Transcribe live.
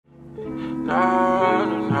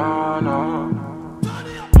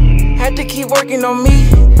had to keep working on me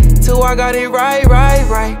till I got it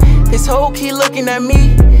right. His whole keep looking at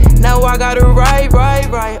me. Now I got it right.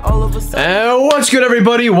 All of a sudden. And what's good,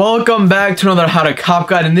 everybody? Welcome back to another How to Cop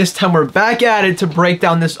Guide, and this time we're back at it to break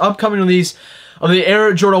down this upcoming release of the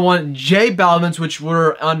Air Jordan 1 J Balvins, which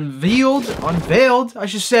were unveiled, I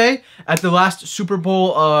should say, at the last Super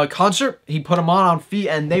Bowl concert. He put them on feet,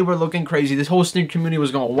 and they were looking crazy. This whole sneaker community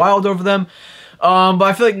was going wild over them. But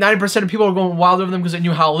I feel like 90% of people are going wild over them because they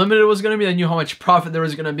knew how limited it was going to be. They knew how much profit there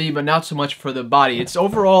was going to be, but not so much for the body. It's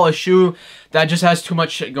overall a shoe that just has too much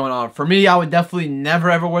shit going on. For me, I would definitely never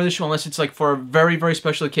ever wear this shoe unless it's like for a very, very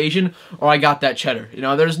special occasion or I got that cheddar. You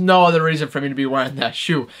know, there's no other reason for me to be wearing that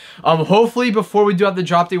shoe. Hopefully, before we do have the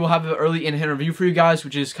drop day, we'll have an early in-hand review for you guys,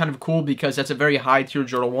 which is kind of cool because that's a very high-tier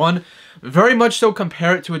Jordan 1. Very much so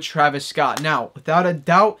compare it to a Travis Scott. Now, without a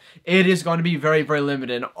doubt, it is going to be very, very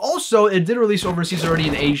limited. And also, it did release overseas already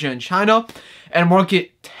in Asia and China, and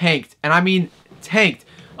market tanked. And I mean tanked.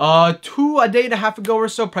 A day and a half ago or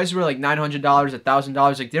so, prices were like $900,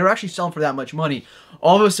 $1,000. Like, they were actually selling for that much money.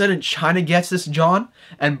 All of a sudden, China gets this John,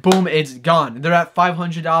 and boom, it's gone. They're at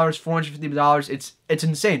 $500, $450. It's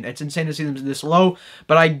insane. It's insane to see them this low.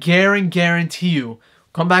 But I guarantee you,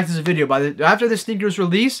 come back to this video. After the sneakers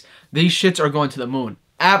release, these shits are going to the moon.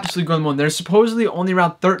 Absolutely going to the moon. There's supposedly only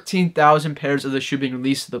around 13,000 pairs of the shoe being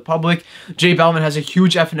released to the public. J Balvin has a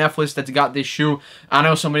huge F&F list that's got this shoe. I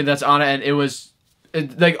know somebody that's on it, and it was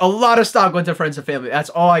like a lot of stock went to friends and family. That's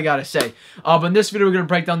all I gotta say. But in this video, we're gonna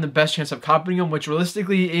break down the best chance of copying them, which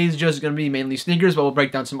realistically is just gonna be mainly sneakers. But we'll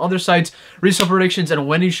break down some other sites, resale predictions, and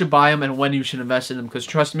when you should buy them and when you should invest in them. Because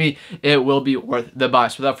trust me, it will be worth the buy.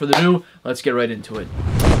 So without further ado, let's get right into it.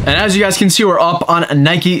 And as you guys can see, we're up on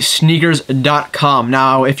NikeSneakers.com.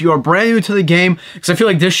 Now, if you are brand new to the game, because I feel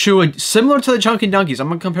like this shoe is similar to the Chunky Dunkies. I'm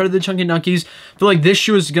going to compare to the Chunky Dunkies. I feel like this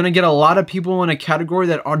shoe is going to get a lot of people in a category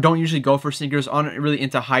that don't usually go for sneakers, aren't really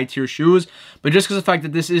into high-tier shoes. But just because of the fact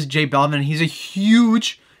that this is J Balvin, he's a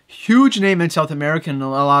huge name in South America and a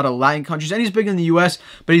lot of Latin countries. And he's big in the US,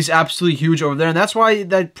 but he's absolutely huge over there. And that's why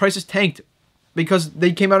that price is tanked. Because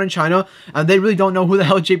they came out in China, and they really don't know who the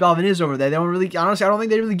hell J Balvin is over there. They don't really, honestly, I don't think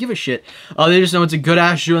they really give a shit. They just know it's a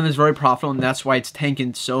good-ass shoe, and it's very profitable, and that's why it's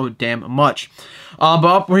tanking so damn much. But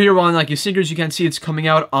up here on Nike Sneakers, you can see it's coming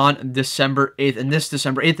out on December 8th. And this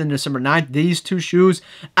December 8th and December 9th, these two shoes,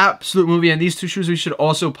 absolute movie. And these two shoes we should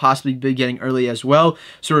also possibly be getting early as well.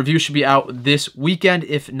 So review should be out this weekend,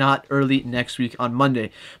 if not early next week on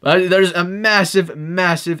Monday. But there's a massive,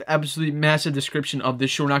 absolutely massive description of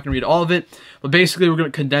this shoe. We're not going to read all of it. But basically, we're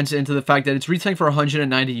going to condense it into the fact that it's retailing for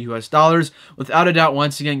 $190 US. Without a doubt,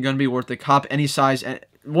 once again, going to be worth the cop. Any size,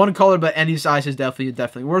 one color, but any size is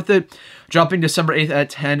definitely worth it. Dropping December 8th at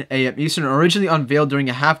 10 a.m. Eastern. Originally unveiled during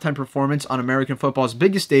a halftime performance on American football's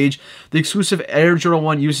biggest stage, the exclusive Air Jordan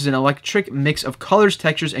 1 uses an electric mix of colors,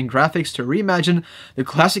 textures, and graphics to reimagine the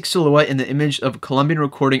classic silhouette in the image of Colombian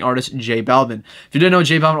recording artist J Balvin. If you didn't know,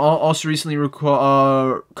 J Balvin also recently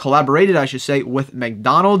collaborated, I should say, with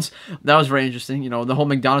McDonald's. That was very interesting. You know, the whole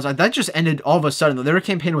McDonald's, that just ended all of a sudden. Their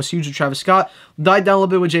campaign was huge with Travis Scott, died down a little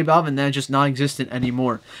bit with J Balvin, then just non-existent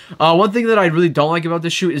anymore. One thing that I really don't like about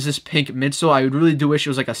this shoe is this pink midsole. I would really do wish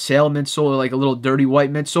it was like a sail midsole or like a little dirty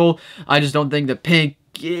white midsole. I just don't think the pink,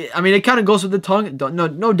 I mean, it kind of goes with the tongue.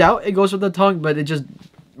 No doubt it goes with the tongue, but it just,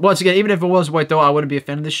 once again, even if it was white though, I wouldn't be a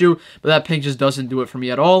fan of the shoe, but that pink just doesn't do it for me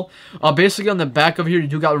at all. Basically on the back of here, you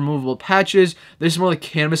do got removable patches. This is more like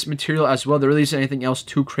canvas material as well. There really isn't anything else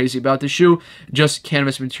too crazy about the shoe, just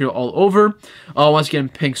canvas material all over. Once again,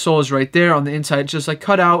 pink soles right there. On the inside, it's just like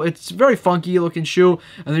cut out. It's a very funky looking shoe.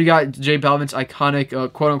 And then you got J Balvin's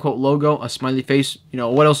iconic quote-unquote logo, a smiley face. You know,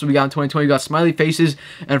 what else do we got in 2020? We got smiley faces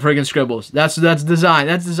and friggin' scribbles. That's design.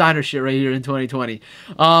 That's designer shit right here in 2020.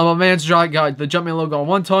 My man's got the Jumpman logo on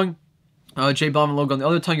one tongue, J Balvin logo on the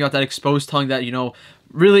other tongue. You got that exposed tongue that, you know,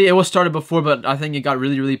 really it was started before, but I think it got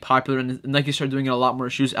really popular, and Nike started doing it a lot more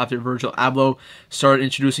shoes after Virgil Abloh started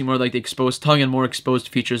introducing more like the exposed tongue and more exposed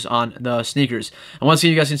features on the sneakers. And once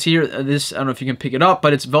again, you guys can see here, this, I don't know if you can pick it up,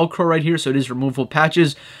 but it's Velcro right here, so it is removable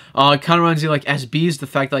patches. It kind of reminds me like SBs, the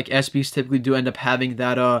fact that like SBs typically do end up having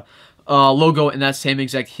that logo in that same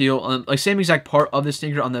exact heel, like same exact part of the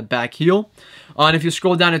sneaker on the back heel. And if you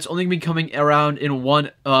scroll down, it's only going to be coming around in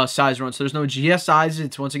one size run. So there's no GS sizes.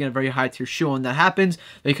 It's once again a very high tier shoe. When that happens,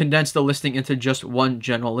 they condense the listing into just one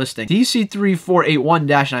general listing.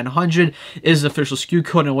 DC3481-900 is the official SKU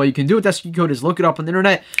code. And what you can do with that SKU code is look it up on the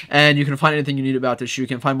internet, and you can find anything you need about this shoe. You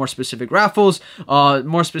can find more specific raffles,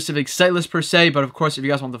 more specific site lists per se. But of course, if you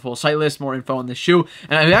guys want the full site list, more info on this shoe.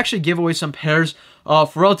 And I actually give away some pairs for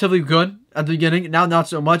relatively good. at the beginning. Now, not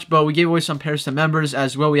so much, but we gave away some pairs to members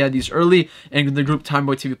as well. We had these early in the group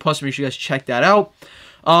Timeboy TV Plus. Make sure you guys check that out.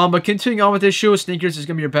 But continuing on with this shoe, SNKRS is going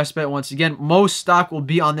to be your best bet once again. Most stock will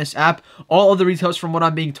be on this app. All other retailers, from what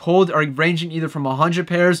I'm being told, are ranging either from 100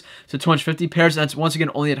 pairs to 250 pairs. And that's once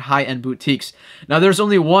again only at high-end boutiques. Now, there's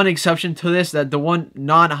only one exception to this, that the one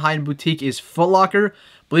non-high-end boutique is Foot Locker.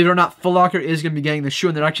 Believe it or not, Foot Locker is going to be getting the shoe,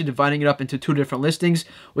 and they're actually dividing it up into 2 different listings,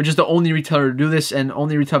 which is the only retailer to do this, and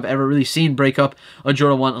only retailer I've ever really seen break up a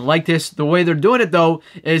Jordan 1 like this. The way they're doing it, though,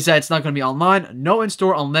 is that it's not going to be online, no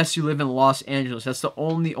in-store, unless you live in Los Angeles. That's the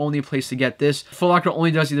only place to get this. Foot Locker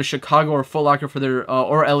only does either Chicago or Foot Locker for their,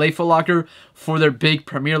 or LA Foot Locker for their big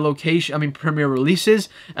premiere premiere releases,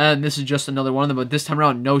 and this is just another one of them, but this time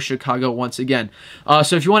around, no Chicago once again.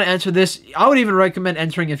 So if you want to enter this, I would even recommend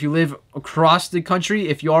entering if you live across the country.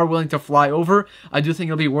 If you are willing to fly over, I do think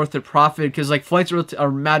it'll be worth the profit, because like flights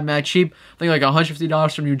are mad cheap. I think like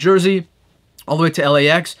 $150 from New Jersey all the way to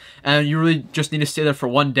LAX, and you really just need to stay there for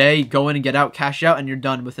 1 day, go in and get out, cash out, and you're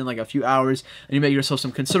done within like a few hours, and you make yourself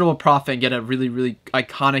some considerable profit and get a really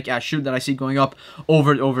iconic ass shoe that I see going up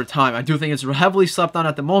over time. I do think it's heavily slept on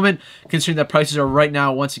at the moment, considering that prices are right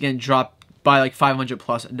now once again dropped by like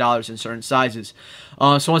 $500+ in certain sizes.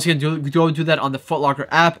 So once again, go do that on the Foot Locker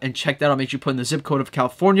app and check that out. Make sure you put in the zip code of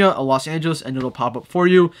California, Los Angeles, and it'll pop up for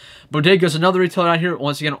you. Bodega is another retailer out here,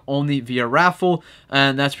 once again, only via raffle,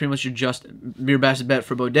 and that's pretty much your best bet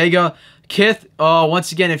for Bodega. Kith,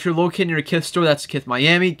 once again, if you're located near a Kith store, that's Kith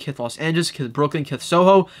Miami, Kith Los Angeles, Kith Brooklyn, Kith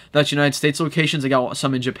Soho. That's United States locations. I got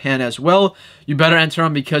some in Japan as well. You better enter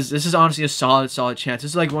them, because this is honestly a solid chance.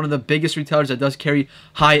 This is like one of the biggest retailers that does carry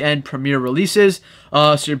high-end premiere releases.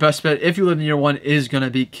 So your best bet, if you live near one, is going to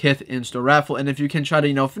be Kith in-store raffle. And if you can try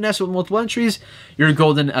to, finesse with multiple entries, you're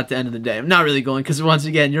golden at the end of the day. I'm not really golden, because once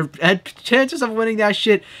again, your chances of winning that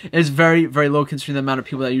shit is very low, considering the amount of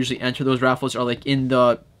people that usually enter those raffles are like in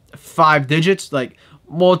the 5 digits, like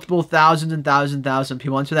multiple thousands and thousand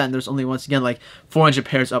people enter that, and there's only once again like 400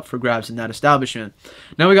 pairs up for grabs in that establishment.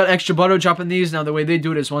 Now we got Extra Butter dropping these. Now the way they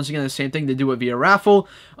do it is once again the same thing. They do it via raffle.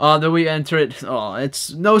 The way you enter it,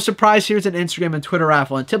 it's no surprise here. It's an Instagram and Twitter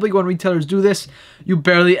raffle, and typically when retailers do this, you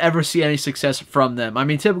barely ever see any success from them. I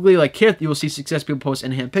mean, typically like Kith, you will see success, people post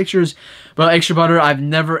in-hand pictures, but Extra Butter, I've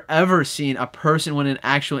never ever seen a person win an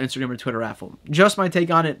actual Instagram or Twitter raffle. Just my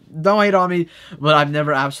take on it. Don't hate on me, but I've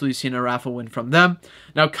never absolutely seen a raffle win from them.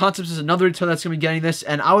 Now, Concepts is another retailer that's going to be getting this,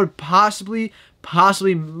 and I would possibly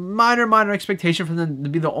minor expectation for them to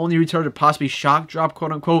be the only retailer to possibly shock drop,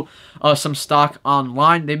 quote unquote, some stock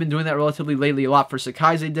online. They've been doing that relatively lately a lot. For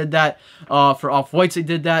Sakai's, they did that. For Off-Whites, they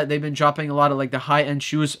did that. They've been dropping a lot of like the high-end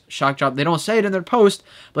shoes, shock drop. They don't say it in their post,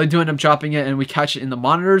 but they do end up dropping it, and we catch it in the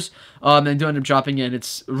monitors. They do end up dropping it, and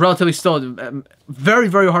it's relatively still very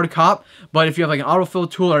hard to cop. But if you have like an autofill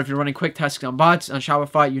tool, or if you're running quick tests on bots on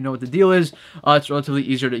Shopify, you know what the deal is. It's relatively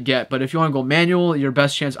easier to get. But if you want to go manual, your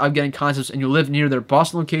best chance of getting Concepts, and you live near their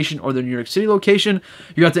Boston location or their New York City location,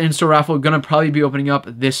 you got the in-store raffle going to probably be opening up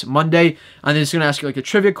this Monday, and then it's going to ask you like a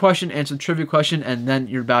trivia question, answer the trivia question, and then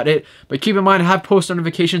you're about it. But keep in mind, have post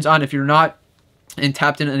notifications on if you're not and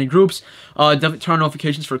tapped in any groups. Definitely turn on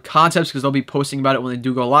notifications for Concepts, because they'll be posting about it when they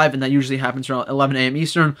do go live, and that usually happens around 11 a.m.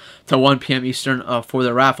 Eastern to 1 p.m. Eastern for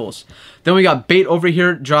their raffles. Then we got Bait over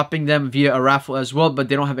here dropping them via a raffle as well, but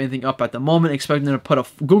they don't have anything up at the moment. Expecting them to put a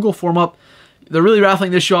Google form up. They're really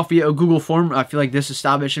raffling this show off via a Google form. I feel like this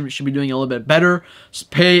establishment should be doing a little bit better. Just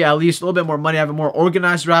pay at least a little bit more money, have a more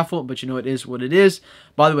organized raffle, but it is what it is.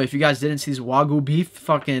 By the way, if you guys didn't see these Wagyu beef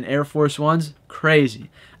fucking Air Force Ones, crazy.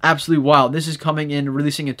 Absolutely wild. This is coming in,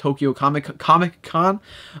 releasing in Tokyo Comic Con.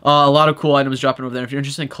 A lot of cool items dropping over there. If you're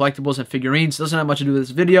interested in collectibles and figurines, doesn't have much to do with this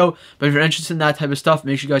video, but if you're interested in that type of stuff,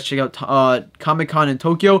 make sure you guys check out Comic Con in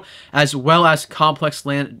Tokyo, as well as Complex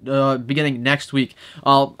Land beginning next week.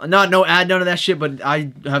 No ad, none of that shit, but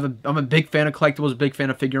I'm a big fan of collectibles, big fan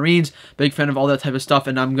of figurines, big fan of all that type of stuff,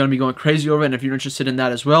 and I'm going to be going crazy over it. And if you're interested in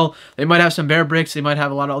that as well, they might have some Bear Bricks, they might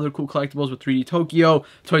have a lot of other cool collectibles with 3D Tokyo,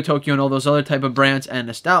 Toy Tokyo, and all those other type of brands and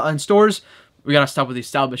stores. We gotta stop with the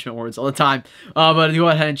establishment words all the time. But go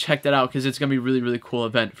ahead and check that out, because it's gonna be a really cool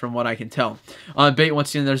event from what I can tell. Bait,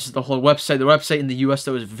 once again, there's the whole website. The website in the US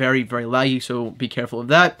though is very laggy, so be careful of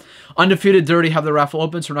that. Undefeated, they already have the raffle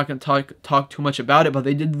open, so we're not gonna talk too much about it, but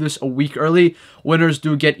they did this a week early. Winners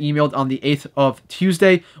do get emailed on the 8th of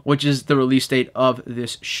Tuesday, which is the release date of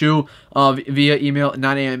this shoe, via email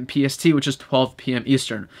 9 a.m. PST, which is 12 p.m.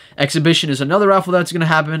 Eastern. Exhibition is another raffle that's gonna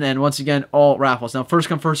happen, and once again, all raffles. Now, first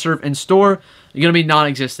come, first serve in store. You're gonna be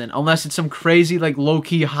non-existent unless it's some crazy like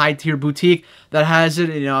low-key high-tier boutique that has it.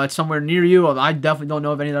 You know, it's somewhere near you. I definitely don't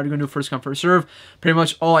know of any that are gonna do first come first serve. Pretty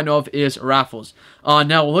much all I know of is raffles.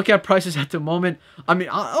 Now we'll look at prices at the moment. I mean,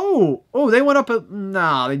 they went up.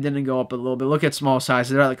 Nah, they didn't go up a little bit. Look at small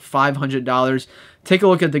sizes. They're at like $500. Take a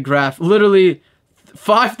look at the graph. Literally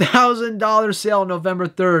 $5,000 sale November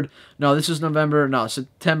 3rd. No, this is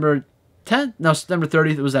September 10th. No, September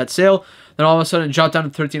 30th was that sale. Then all of a sudden it dropped down to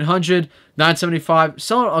 $1,300, $975.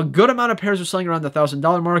 Selling a good amount of pairs were selling around the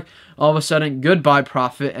 $1,000 mark. All of a sudden, goodbye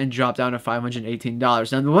profit and dropped down to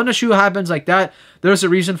 $518. Now, when a shoe happens like that, there's a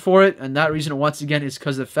reason for it, and that reason once again is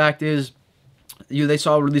because the fact is, they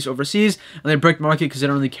saw a release overseas and they bricked market because they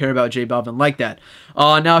don't really care about J Balvin like that.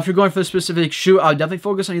 Now, if you're going for the specific shoe, I would definitely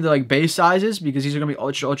focus on either like base sizes because these are going to be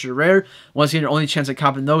ultra rare. Once again, your only chance at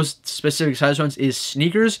copping those specific size ones is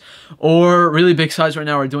sneakers, or really big size right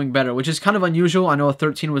now are doing better, which is kind of unusual. I know a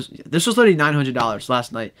 13 was, this was literally $900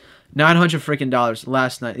 last night. $900 freaking dollars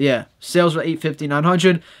last night. Yeah, sales were $850, $900,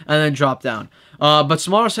 and then dropped down. But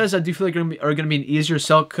smaller sizes, I do feel like are gonna be an easier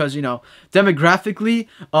sell because, you know, demographically,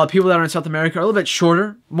 people that are in South America are a little bit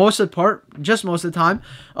shorter most of the part, just most of the time,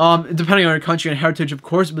 depending on your country and heritage, of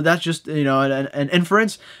course. But that's just, you know, an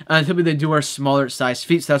inference. And typically they do wear smaller size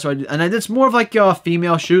feet. So that's what I do. And it's more of like a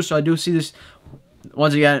female shoe. So I do see this.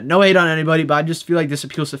 Once again, no hate on anybody, but I just feel like this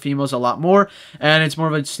appeals to females a lot more, and it's more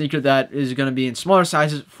of a sneaker that is going to be in smaller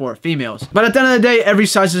sizes for females. But at the end of the day, every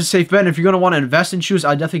size is a safe bet, and if you're going to want to invest in shoes,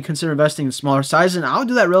 I'd definitely consider investing in smaller sizes, and I'll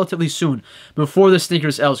do that relatively soon, before the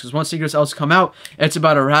SNKRS because once SNKRS come out, it's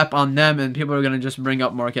about a wrap on them, and people are going to just bring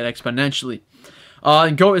up market exponentially.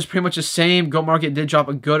 And GOAT is pretty much the same. GOAT market did drop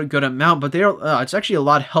a good amount, but they are it's actually a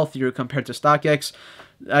lot healthier compared to StockX.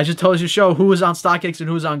 I just told you to show who is on StockX and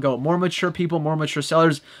who's on GOAT. More mature people, more mature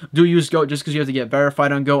sellers do use GOAT just because you have to get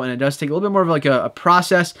verified on GOAT, and it does take a little bit more of like a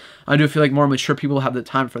process. I do feel like more mature people have the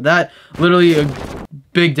time for that. Literally a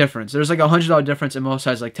big difference. There's like a $100 difference in most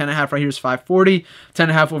sizes. Like 10.5 right here is $540.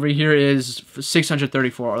 10.5 over here is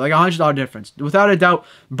 $634. Or like a $100 difference. Without a doubt,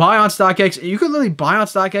 buy on StockX. You could literally buy on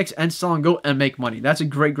StockX and sell on GOAT and make money. That's a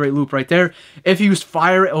great loop right there. If you use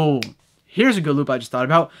Fire, here's a good loop I just thought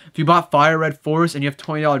about. If you bought Fire Red Forest and you have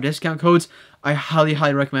 $20 discount codes, I highly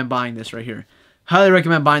recommend buying this right here. Highly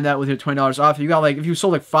recommend buying that with your $20 off. You got like, if you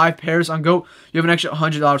sold like 5 pairs on GOAT, you have an extra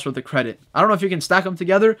 $100 worth of credit. I don't know if you can stack them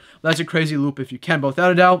together, but that's a crazy loop if you can. But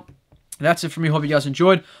without a doubt, that's it for me. Hope you guys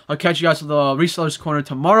enjoyed. I'll catch you guys with the Resellers Corner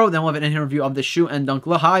tomorrow. Then we'll have an in-here review of the shoe and dunk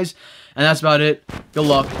highs. And that's about it. Good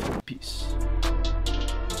luck. Peace.